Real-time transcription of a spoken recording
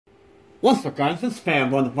What's up, guys? It's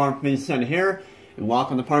Fanboy, the Part ZZII here, and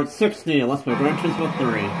welcome to Part 60 of Let's Play Gran Turismo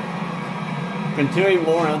 3. Continuing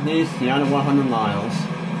more of these Seattle 100 miles.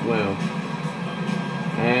 Woo.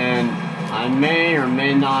 And I may or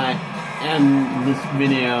may not end this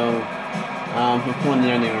video before the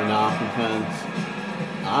ending or not, because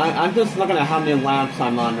I'm just looking at how many laps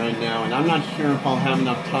I'm on right now, and I'm not sure if I'll have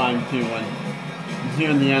enough time to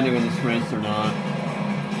do the ending of this race or not.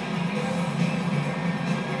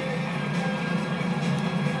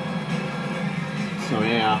 So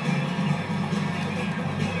yeah,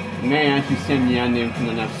 I may actually send the ending for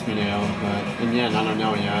the next video, but again, I don't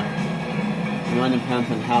know yet. It really depends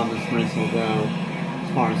on how this race will go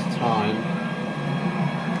as far as time.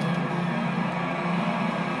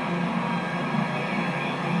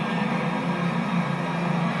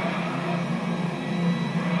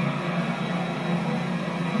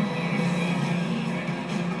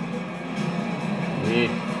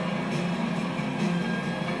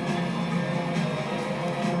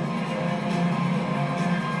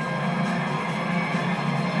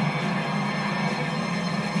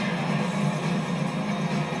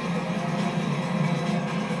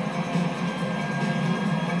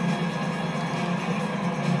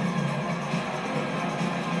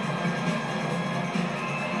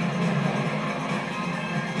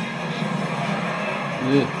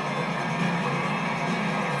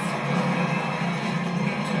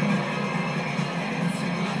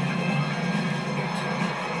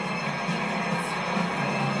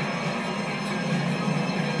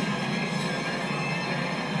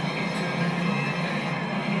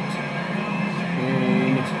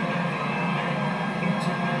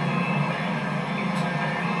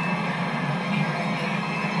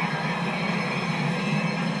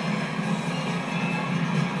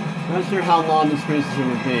 Not sure how long this race is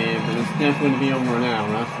going to be, but it's definitely going to be over an hour,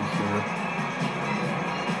 that's for sure.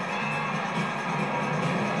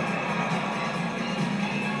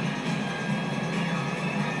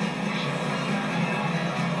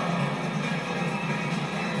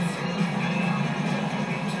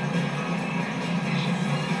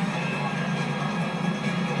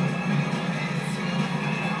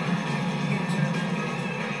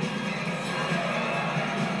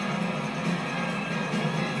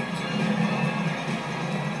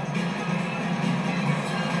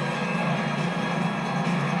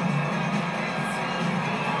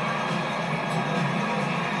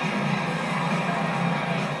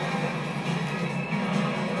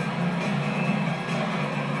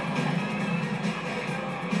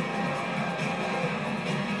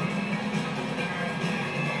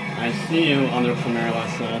 I see you, other Premier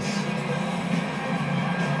SS.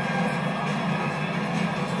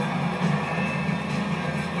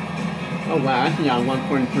 Oh wow, I think I'm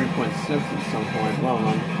 143.6 at some point. Well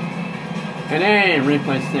done. And hey,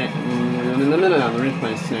 replay saved. The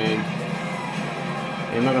replay saved.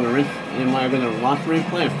 Am I gonna watch the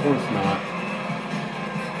replay? Of course not.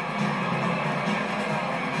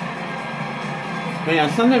 But yeah,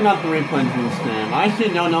 something about the replays in this game. I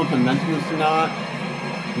actually don't know if I mentioned this or not.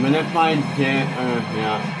 But if I did,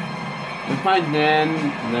 yeah. If I did,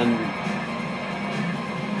 then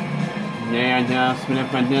yeah, I guess. But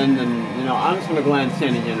if I did, then, you know, I'm just gonna go ahead and say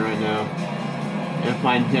it again right now. If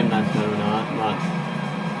I did mention it or not. But,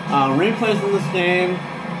 replays in this game,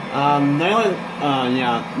 they only,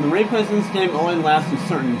 the replays in this game only last a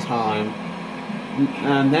certain time.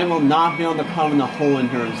 And they will not be able to cover the whole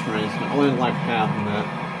endurance race, but only like half of it.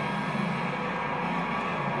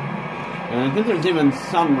 And I think there's even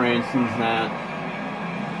some races that,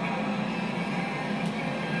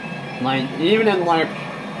 like, even in, like,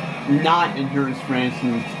 not endurance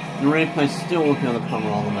races, the replay still won't be able to cover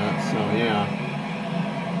all of that, so yeah.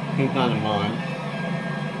 Keep that in mind.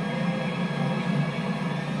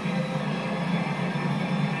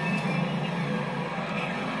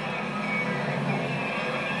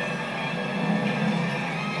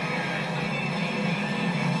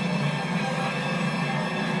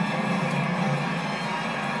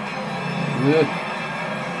 Good.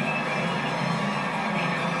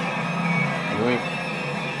 Wait.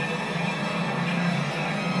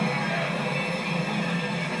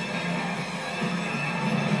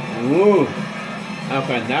 Woo!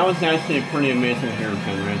 Okay, that was actually a pretty amazing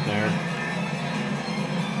hairpin right there.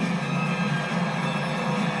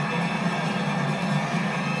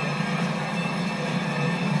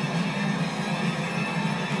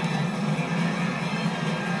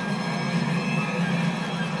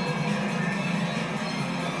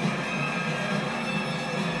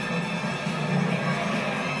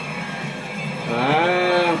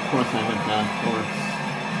 Of course I hit that, of course.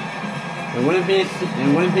 It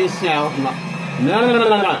wouldn't be south. No.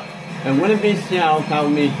 It wouldn't be Seattle without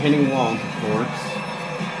me hitting walls, of course.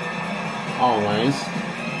 Always.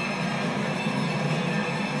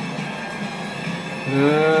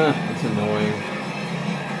 That's annoying.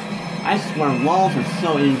 I swear, walls are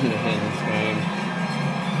so easy to hit in this game.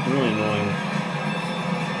 It's really annoying.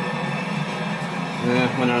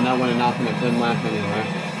 Whatever, that would have not been a good lap anyway.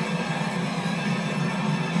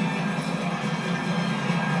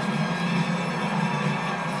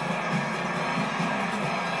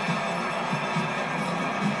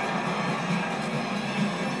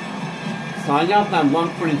 So I got that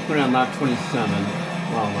 143 on lap 27.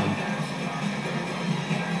 Well then.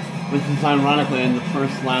 Which is ironically in the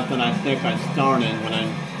first lap that I think I started when I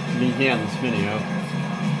began this video.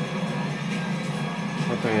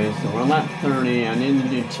 Okay, so we're on lap 30. I need to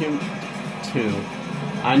do two.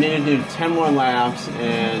 I need to do 10 more laps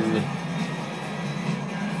in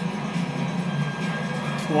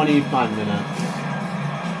 25 minutes.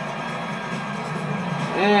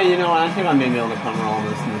 You know what? I think I may be able to cover all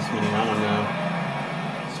this in this video. I don't know.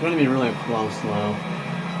 It's going to be really close, though.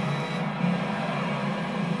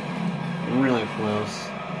 Really close.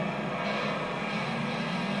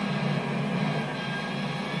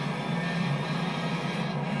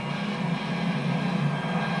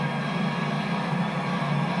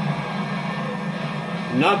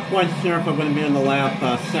 Not quite sure if I'm going to be in the lap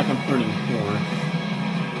second, third, and fourth.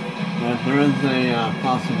 But there is a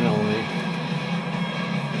possibility.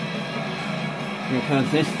 Because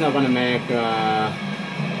they're still going to make, let's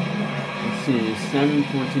see, 7,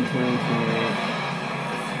 14, 20, 28.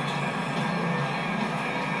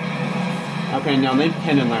 Okay, no, they've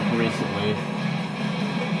pitted lap recently.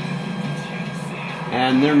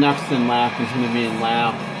 And their next in lap is going to be in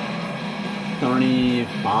lap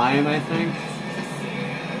 35, I think.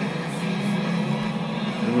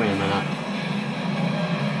 Wait a minute.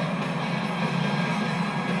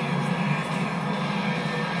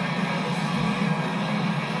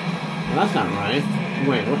 Well, that's not right.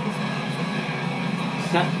 Wait, what?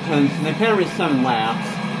 Because they can every 7 laps.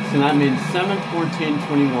 So that means 7, 14,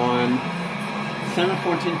 21, 7,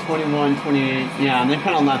 14, 21, 28. Yeah, they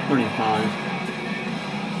kind of lap 35.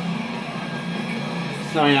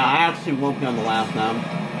 So yeah, I actually won't be on the lap now.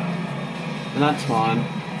 And that's fine.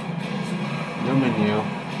 No big deal.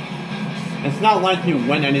 It's not like you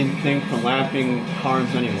win anything for lapping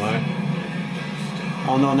cars anyway.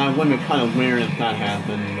 Although that would be kind of weird if that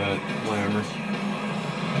happened, but whatever.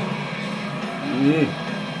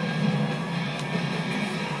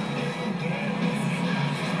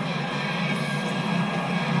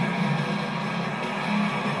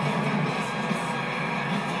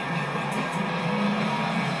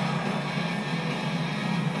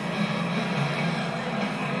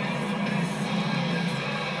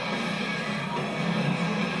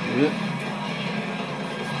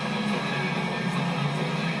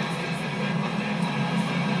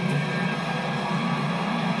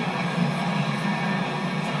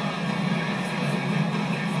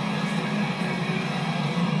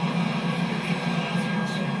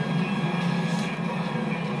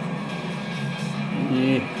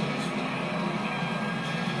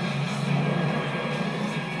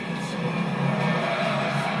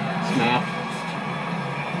 Snap.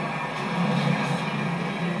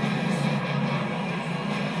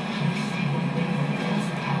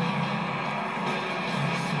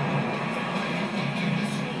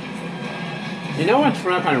 You know what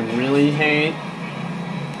track I really hate?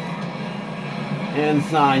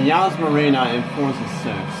 It's Yas Marina in Forza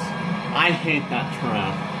 6. I hate that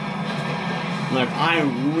track. Like, I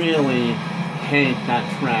really hate that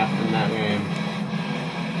track in that game.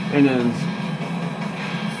 It is.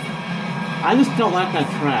 I just don't like that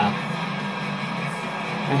track.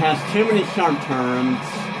 It has too many sharp turns.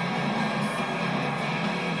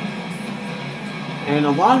 And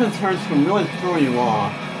a lot of the turns can really throw you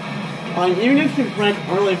off. Like, even if you brake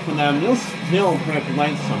early for them, you'll still brake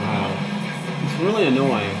late somehow. It's really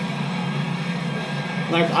annoying.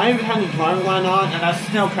 Like, I even had the driver line on, and I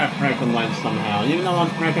still kept braking late somehow, even though I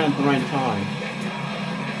was braking at the right time.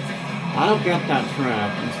 I don't get that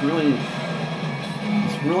track. It's really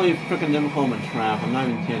freaking difficult of a track. I'm not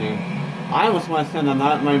even kidding. I almost want to say that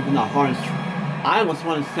might have been the hardest. I almost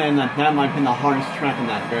want to say that might have been the hardest track in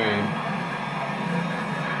that game.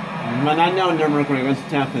 But I know Nürburgring is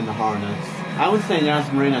definitely the hardest. I would say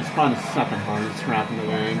Yas Marina is probably the second hardest track in the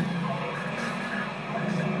game.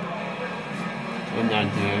 In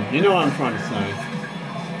that game. You know what I'm trying to say.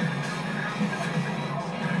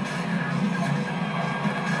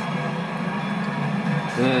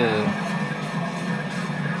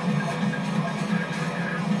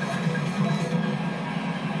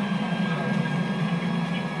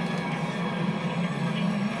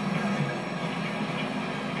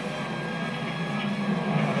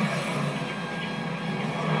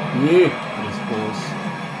 That was close.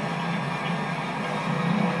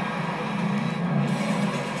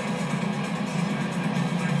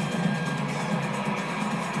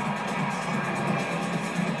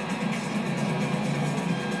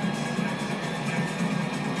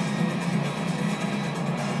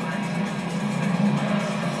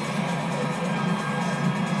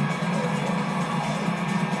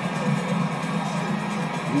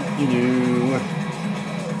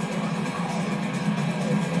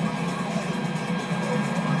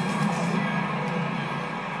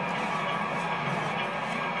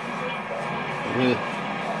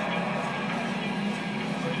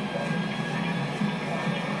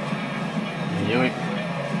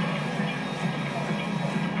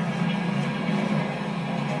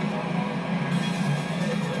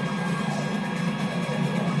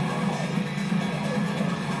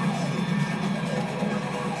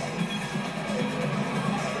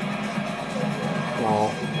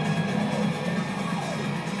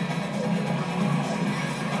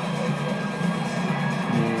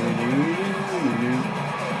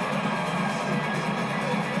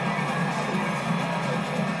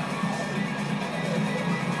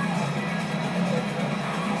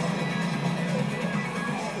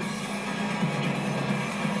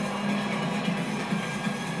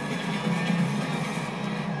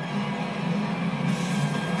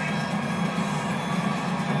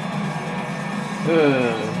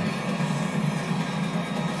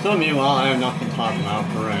 So meanwhile, I have nothing to talk about,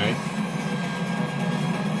 hooray.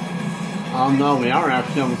 Oh no, we are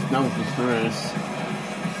actually almost done with this race.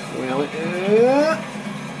 We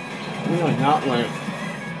only got like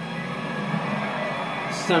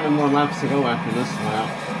 7 more laps to go after this lap.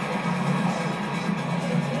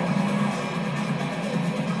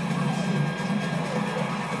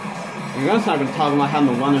 I guess I can talk about how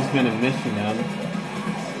the weather's been in Michigan.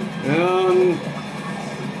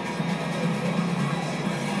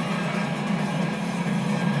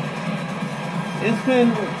 It's been,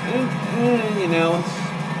 you know,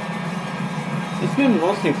 it's been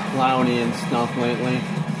mostly cloudy and stuff lately.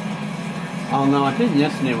 Oh no, I think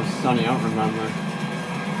yesterday was sunny, I don't remember.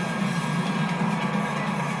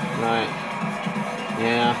 Right.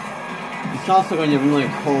 Yeah. It's also going to get really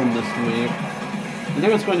cold this week. I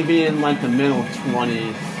think it's going to be in like the middle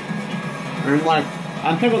 20s. Or like,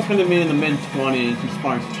 I think it's going to be in the mid-20s as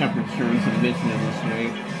far as temperatures in Michigan this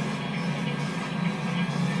week.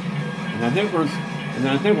 And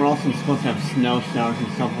I think we're also supposed to have snow showers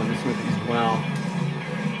and stuff like this week as well.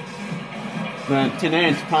 But today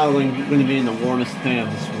it's probably going to be in the warmest day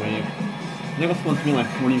of this week. I think it's supposed to be like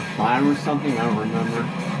 45 or something, I don't remember.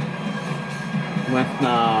 With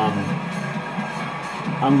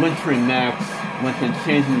a wintry mix, with it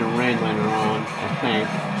changing to rain later on, I think.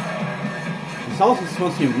 It's also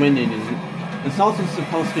supposed to be windy. It's also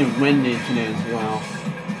supposed to be windy today as well.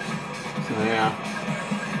 So yeah.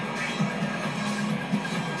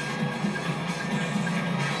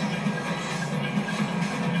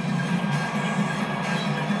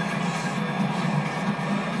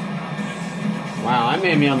 Wow, I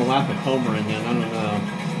may be on the lap of Cobra again, I don't know.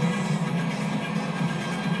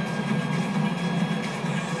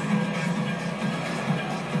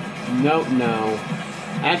 Nope, no.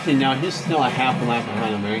 Actually, no, he's still a half a lap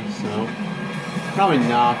ahead of me, so... Probably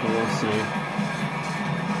not, but we'll see.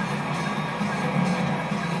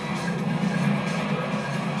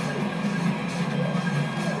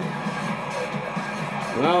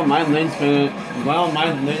 Well, my lane's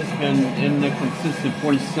been in the consistent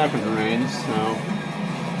 42nd range, so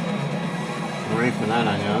I'm ready for that,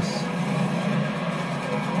 I guess.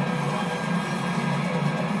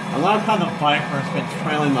 I love how the Viper's been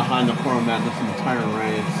trailing behind the Corvette this entire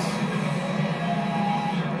race.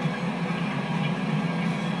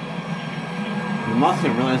 The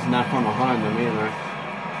Mustang really isn't that far behind them either.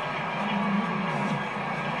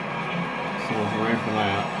 So we're ready for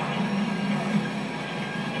that.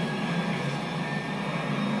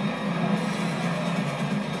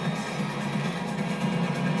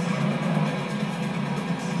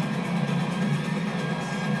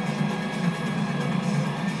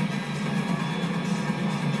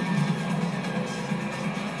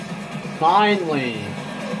 Finally,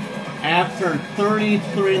 after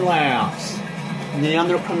 33 laps, the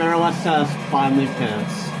other Camaro SS finally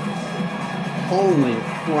pits. Holy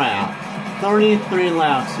crap. 33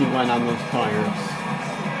 laps he went on those tires.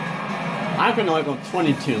 I can only go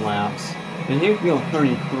 22 laps, and he can go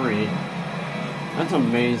 33. That's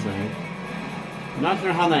amazing. I'm not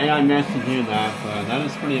sure how the AI managed to do that, but that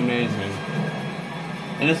is pretty amazing.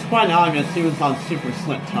 And it's quite obvious he was on super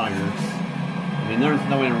slick tires. I mean, there's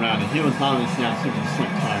no way around it. He was obviously on super slick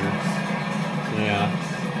tires. So, yeah.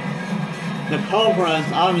 the Cobra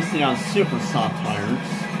is obviously on super soft tires.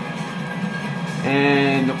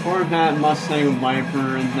 And the Corvette, Mustang, and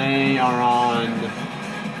Viper, they are on...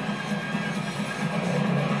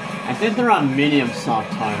 I think they're on medium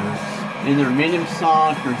soft tires. Either medium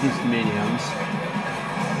soft or just mediums.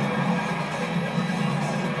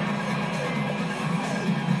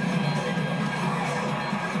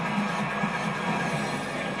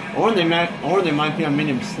 Or they might be on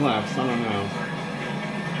medium slicks, I don't know.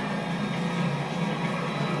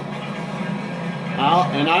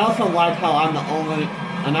 And I also like how I'm the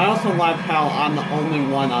only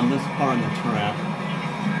one on this part of the track.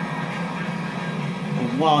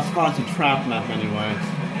 Well, as far as the track map anyway.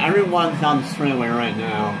 Everyone's on the straightaway right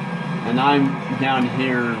now. And I'm down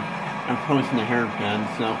here approaching the hairpin,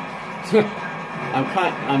 so I'm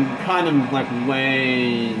kind of like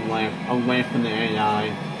way away from the AI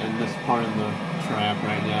in this part of the track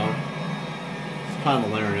right now. It's kind of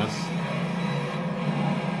hilarious.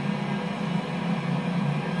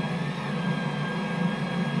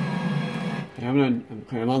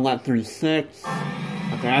 I'm on lap 36.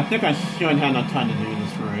 Okay, I think I should have enough time to do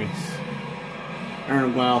this race. Or,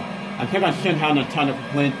 well, I think I should have enough time to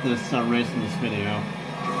complete this race in this video.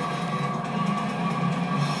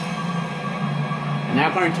 And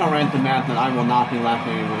I'm going to tell right at the map that I will not be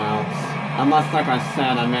lapping anyone else. Unless, like I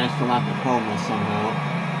said, I managed to lap the Cobra somehow.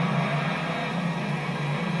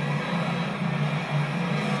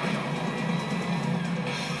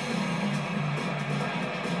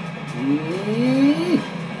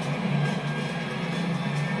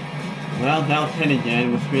 Well, down 10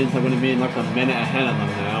 again, which means I'm going to be like a minute ahead of them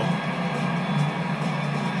now.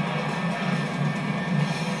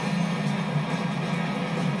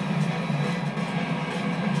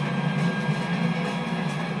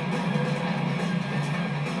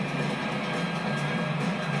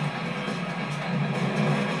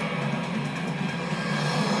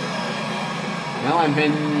 Well, I've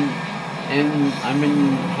been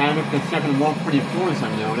having the second walk pretty force,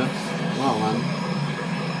 I've noticed. Well,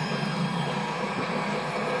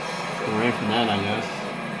 ready for that, I guess.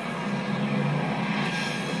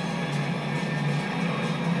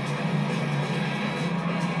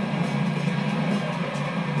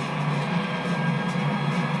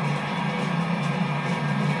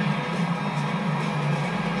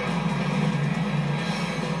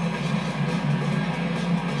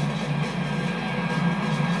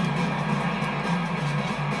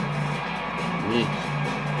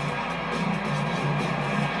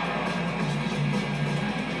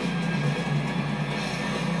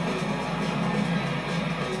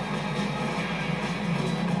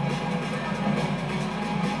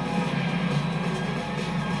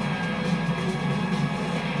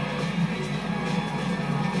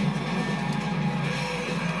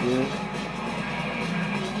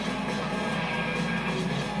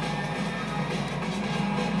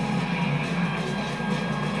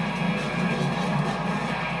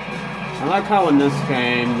 I like how in this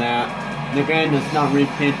game that the game does not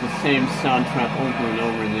repeat the same soundtrack over and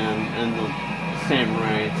over again in the same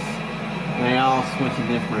race. They all switch to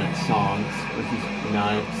different songs, which is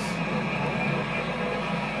nice.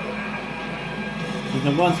 Because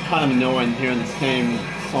it was kind of annoying hearing the same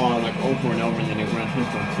song like over and over again in Gran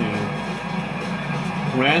Turismo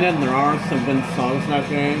 2. Granted, there are some good songs in that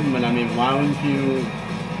game, but I mean, why would you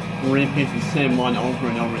repeat the same one over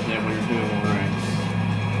and over again when you're doing a race?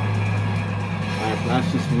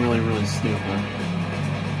 That's just really, really stupid.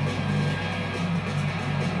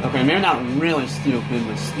 Okay, maybe not really stupid,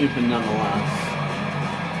 but stupid nonetheless.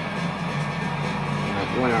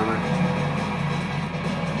 Alright, whatever.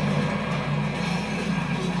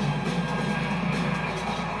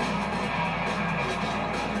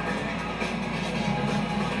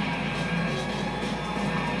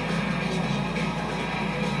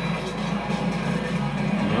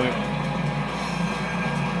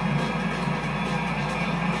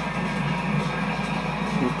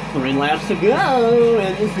 Three laps to go,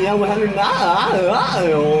 and it's the 100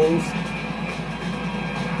 miles.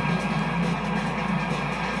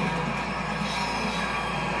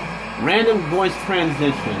 Random voice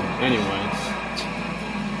transition, anyways.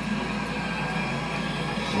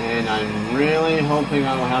 And I'm really hoping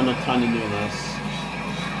I will have enough time to do this.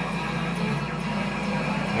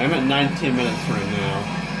 I'm at 19 minutes right now.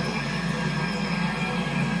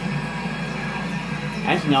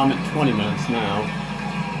 Actually, now I'm at 20 minutes now.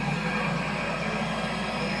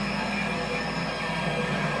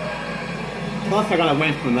 Plus, I gotta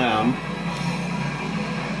wait for them.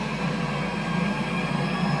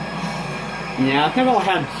 Yeah, I think I'll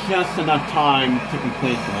have just enough time to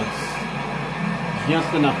complete this.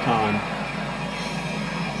 Just enough time.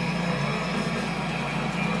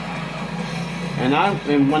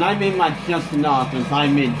 And when I mean by just enough, is I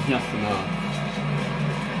mean just enough.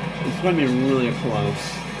 It's going to be really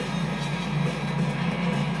close.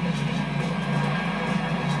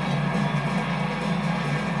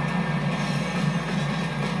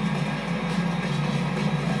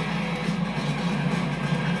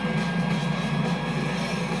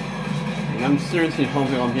 I'm seriously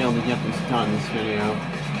hoping I'll be able to get this done in this video.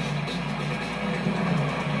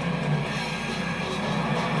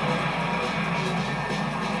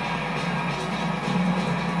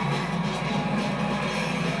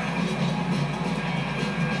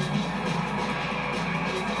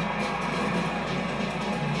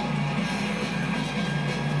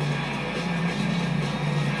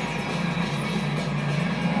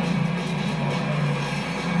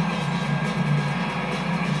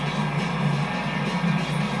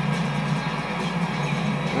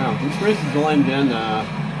 This race has only been,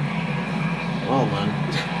 well then.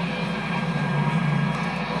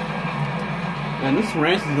 And this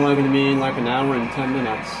race is only going to be like an hour and 10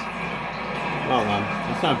 minutes. Well then,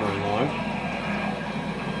 it's not very long.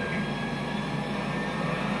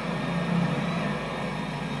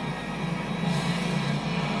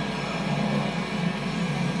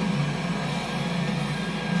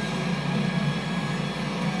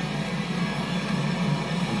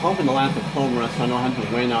 I'm hoping to land the Cobra so I don't have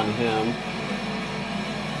to wait on him.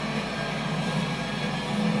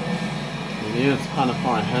 He is kind of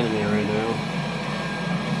far ahead of me right now.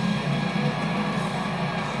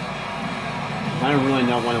 I really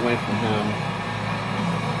don't want to wait for him.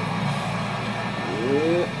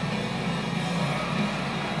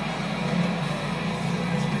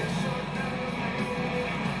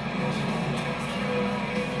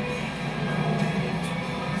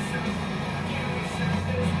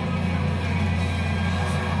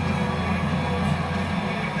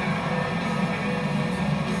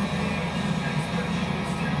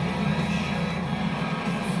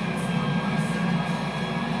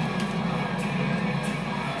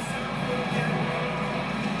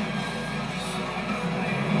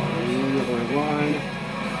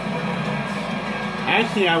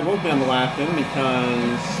 Actually, I won't be able to lap him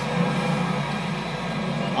because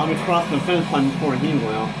I'll be crossing the finish line before he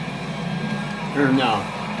will. Or no.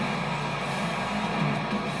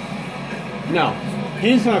 No.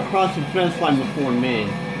 He's gonna cross the finish line before me.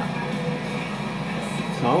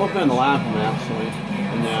 So I won't be able to lap him actually.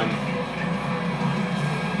 And then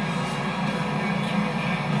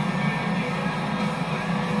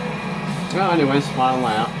well, anyways, final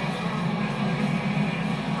lap.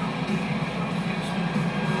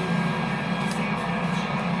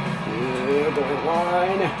 Going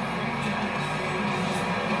wide.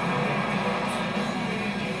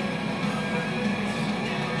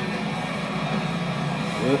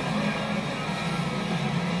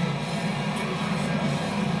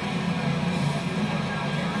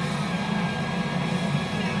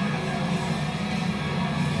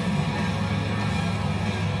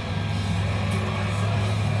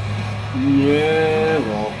 Yeah,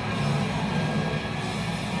 well.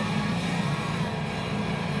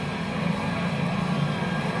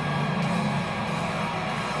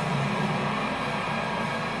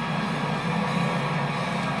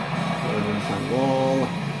 Wall.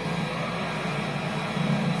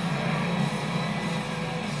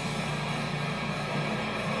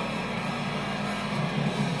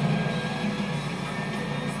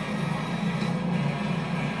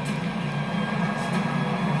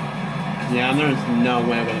 Yeah, there's no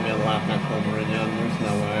way I'm gonna be able to lap that Cobra again. There's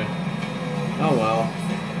no way. Oh well.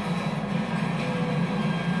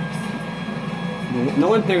 The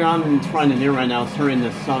only thing I'm trying to do right now is hurry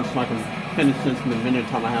this up so I can finish this in the minute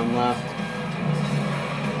time I have left.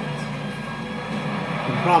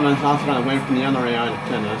 The problem is I also gotta wait for the other AI to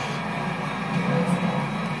finish.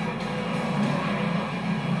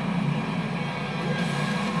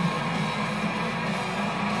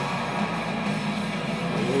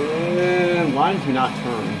 And why did you not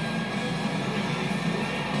turn?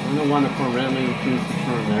 I don't know why the car randomly refused to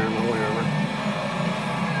turn there, but whatever.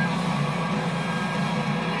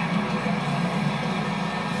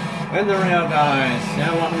 And there we go, guys.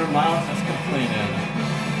 Now 100 miles is completed.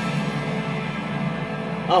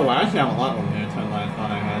 Oh, well, I actually have a lot more minutes than I thought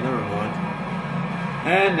I had. Never mind.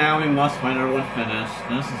 And now we must find out what finished.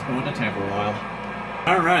 This is going to take a while.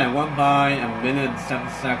 Alright, I won by a minute and 7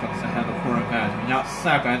 seconds ahead of the Corvette. We got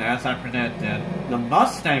second, as I predicted. The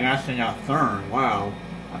Mustang actually got third. Wow.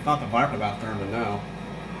 I thought the Viper got third, but no.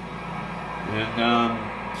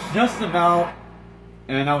 And, just about...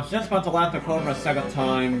 And I was just about to land the Cobra a second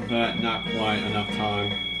time, but not quite enough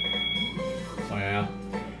time. So yeah.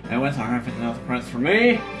 Anyways, 150,000 credits for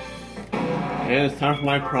me. And it's time for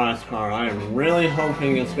my prize car. I am really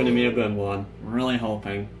hoping it's going to be a good one. Really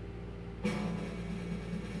hoping.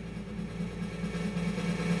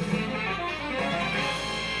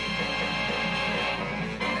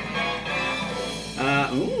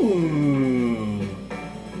 Ooh.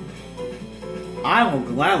 I will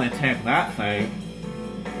gladly take that thing.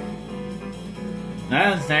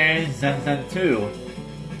 That is a ZZII.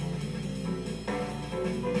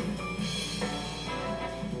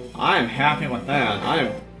 I'm happy with that.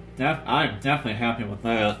 I'm definitely happy with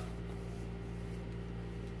that.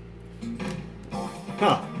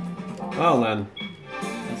 Huh. Well then,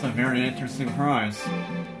 that's a very interesting prize.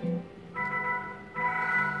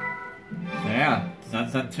 Yeah,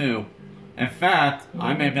 ZZII. In fact,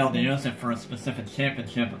 I may be able to use it for a specific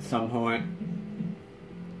championship at some point.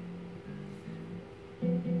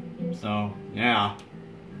 So, yeah.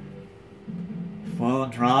 Four-wheel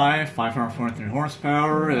drive, 543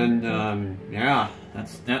 horsepower, and yeah,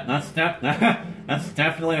 that's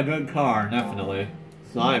definitely a good car, definitely.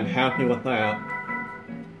 So I'm happy with that.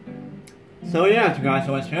 So yeah, if you guys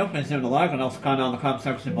enjoyed this video, please leave a like and also comment on the comment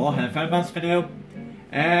section below. Have a fan about this video,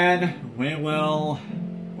 and we will,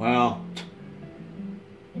 well,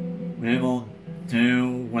 we will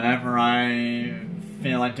do whatever I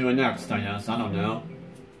feel like doing next, I guess. I don't know.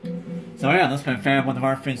 So yeah, this has been Fan with the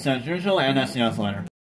Heart Feed as usual, and I'll see you guys later.